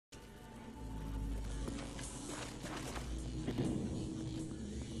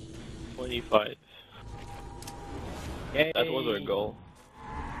25. Yay. That was our goal.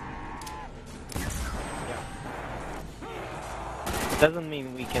 Yeah. Doesn't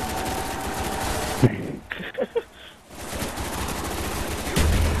mean we can.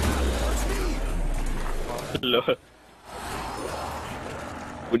 Lol.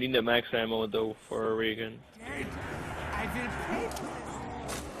 We need the max ammo though for a Reagan.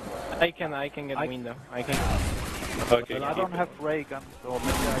 I can get window. I can. Okay. Well, I don't have ray gun, so maybe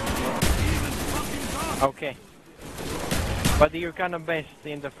I can. Okay. But you're kind of best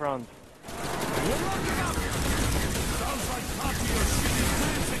in the front.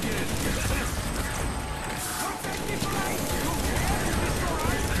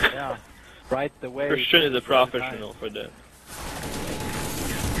 Yeah, right the way. Christian is a professional for that.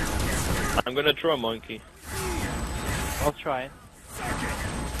 I'm gonna throw a monkey. I'll try it.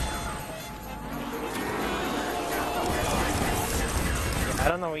 I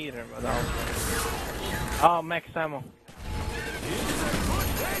don't know either, but I'll try it. Oh, max ammo.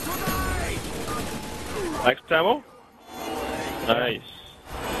 Max ammo? Nice.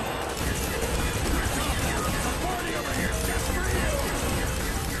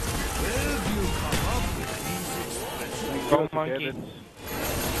 Go monkey.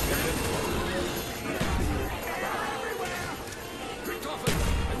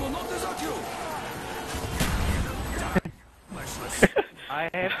 I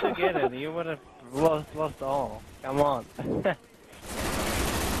have to get it. You would have lost all. Come on.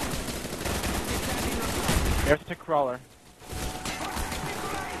 There's the crawler.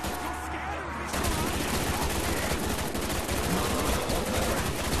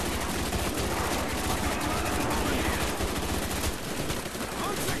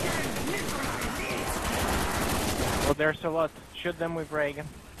 Oh, there's a lot. Shoot them with Reagan.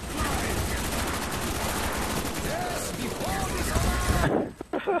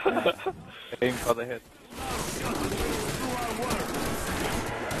 Aim for the head.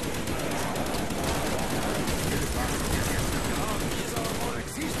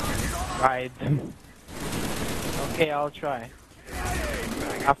 Right. Okay, I'll try.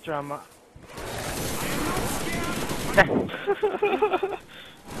 After I'm...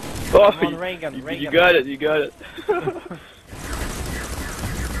 Oh, Come on, Reagan, you Reagan. got it, you got it.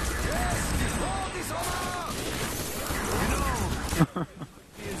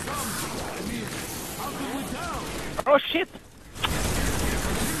 Oh shit!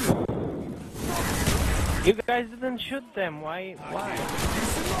 You guys didn't shoot them. Why?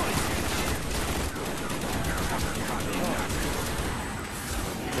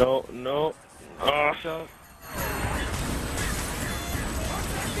 No, no. Ah. So,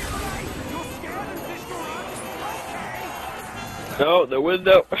 No, the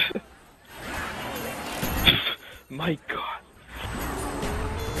window. My God.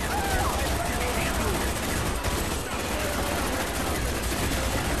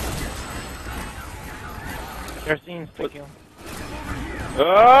 there's insta-kill.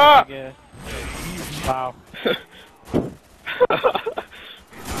 Ah! Yeah. Wow.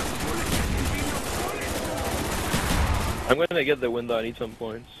 I'm gonna get the window. I need some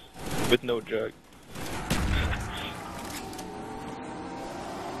points. With no jug.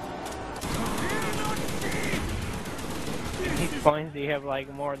 These points, you have like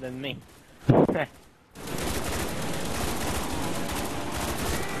more than me. The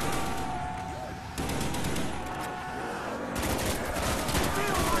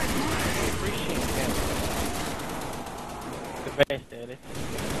best at it.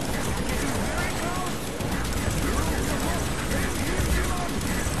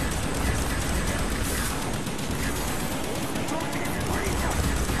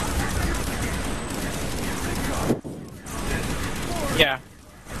 Yeah.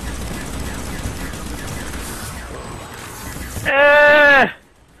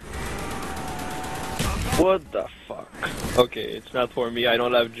 What the fuck? Okay, it's not for me. I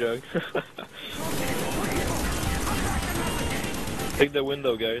don't have jug. Take the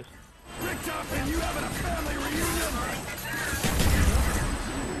window, guys.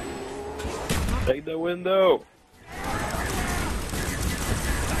 Take the window.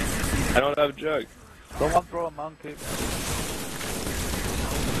 I don't have jug. Someone throw a monkey.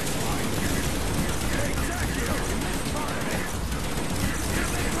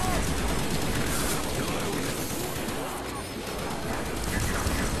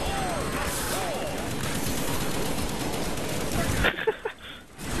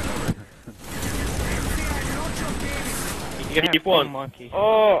 You have Keep one. monkey.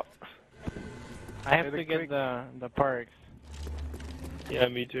 Oh! I have to get the perks. Yeah,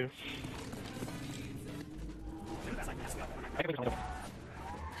 me too.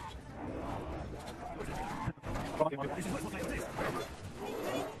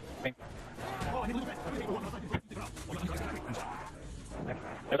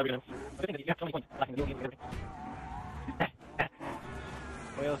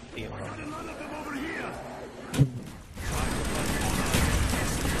 We'll see.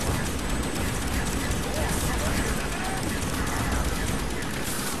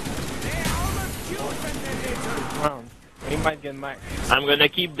 Round. We might get max. I'm gonna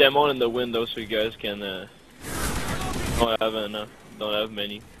keep them all in the window so you guys can don't have enough. Don't have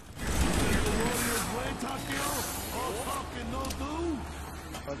many.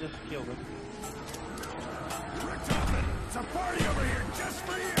 I'll just kill them. It's a party over here just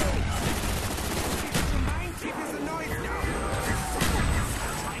for you! Keep us annoyed now!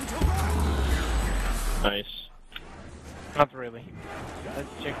 Trying to run! Nice. Not really. Let's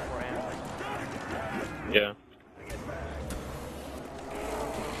check for ammo. Yeah.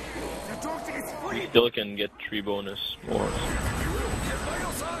 You still can get 3 bonus more.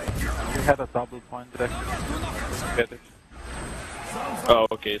 You had a double point there. Get it. Oh,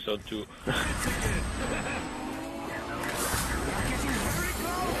 okay, so 2.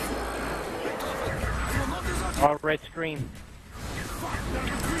 Oh, red screen.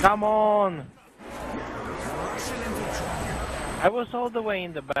 Come on! I was all the way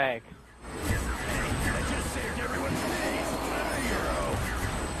in the back.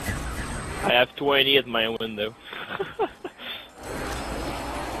 I have 20 at my window.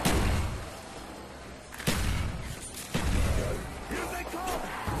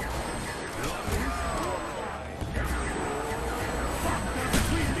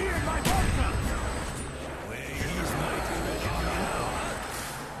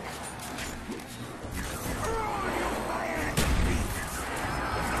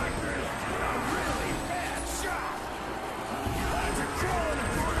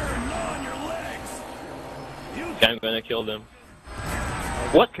 I'm gonna kill them.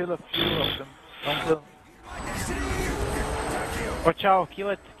 What? Kill a few of them. Don't kill. Watch out, kill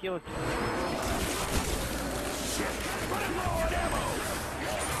it, kill it.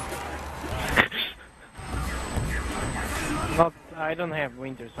 Not, I don't have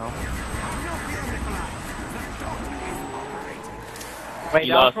winter zone. Wait,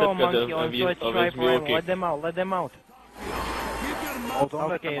 He I'll lost throw a it because monkey of on, his- so let's of try his for him. milking. Let them out, let them out. Oh, don't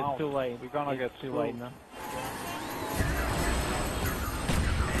let Okay, them it's out. too late. We're gonna get too slow. late now.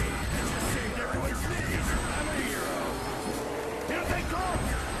 Here they come!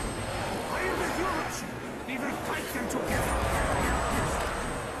 I am the heroes! We will fight them together!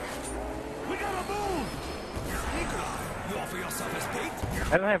 We gotta move! Nikolai, you offer yourself as bait?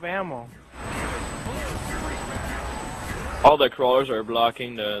 I don't have ammo. All the crawlers are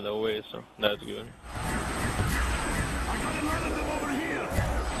blocking the way, so that's good. I got another of them over here!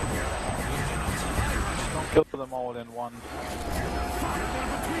 Don't kill them all in one.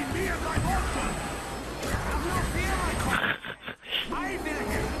 Between me and my husband! Have no fear, my cousin! I will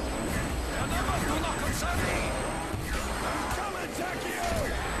help! Your numbers do not concern me! Come and attack you!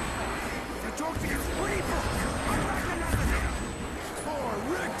 The joke is people! I recognize him! Poor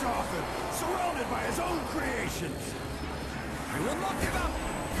Richtofen, surrounded by his own creations! I will not give up!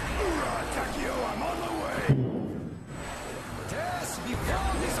 Hoorah, attack you! I'm on the way! Yes,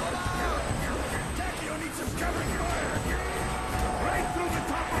 before this order! Takio needs some covering fire! Right through the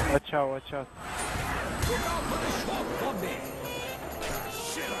top of it! Watch out, watch out. Look out for the short for me!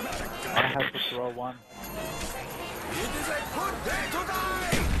 Shit, I'm out of gun! I have to throw one. It is a good day to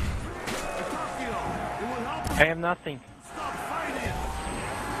die! Takio, it will help us I have nothing. stop fighting!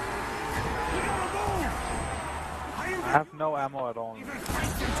 We gotta move! I am I have no ammo at all. even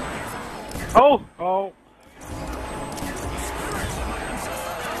fight them together! Oh! Oh!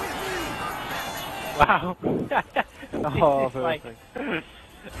 Wow. Oh, This is like perfect.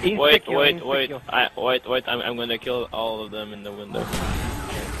 Wait, insta-kill, wait, insta-kill. wait! I'm gonna kill all of them in the window. Fear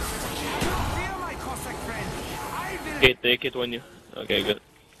my Cossack friend! I will... Okay, take it when you. Okay, good.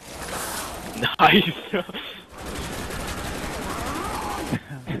 Nice.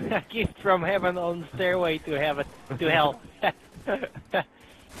 A gift from heaven on stairway to heaven to hell.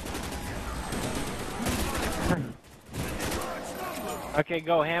 Okay,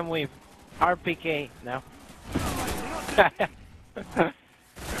 go ham weave. RPK now.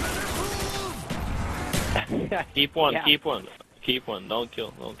 Keep one, Yeah. keep one, keep one. Don't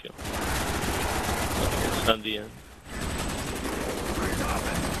kill, don't kill. It's not the end.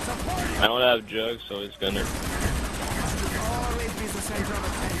 I don't have jugs, so it's gonna. Always be the center of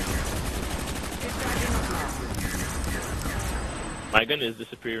attention. Get back in the classroom. My gun is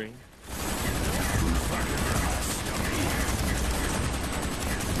disappearing.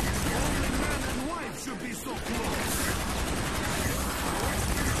 should be so close.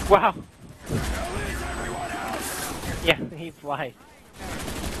 Wow. Hell is everyone else? Yeah, he flies.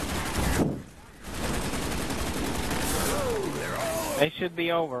 They should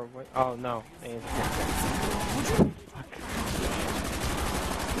be over. Oh no. It's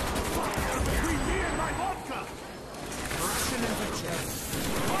Between me and my vodka. Russian in the chest.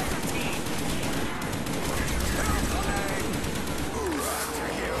 Fire team.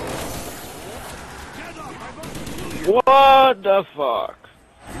 Get up! I must kill you. What the fuck?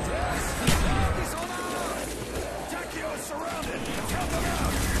 Takio is surrounded. Help him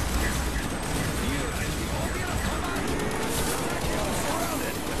out. Takio is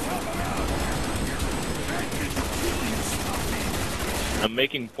surrounded. Help him out. Beg me to kill you, stop me. I'm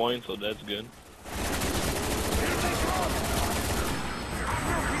making points, so that's good. Here they come.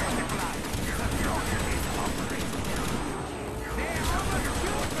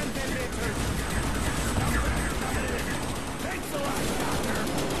 Thanks a lot, Doctor.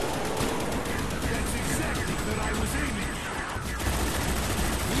 That's exactly what I was aiming.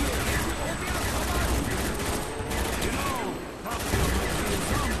 You know, Papio might be a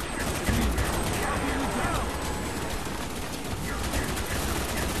zombie. Papio down.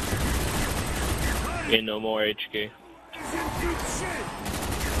 Ain't no more HK. He's in deep shit.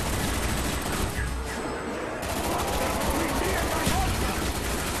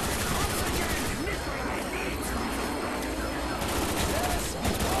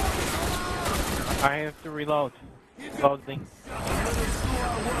 I have to reload. Loading.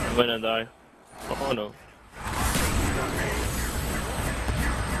 I'm gonna die. Oh no.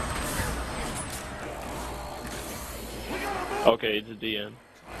 Okay, it's the end.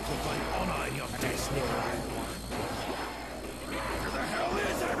 Put my honor in your destiny. Where the hell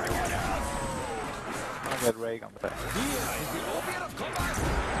is everyone else? I get Ray on the back. Here is the opiate of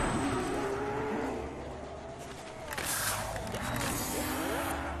combat.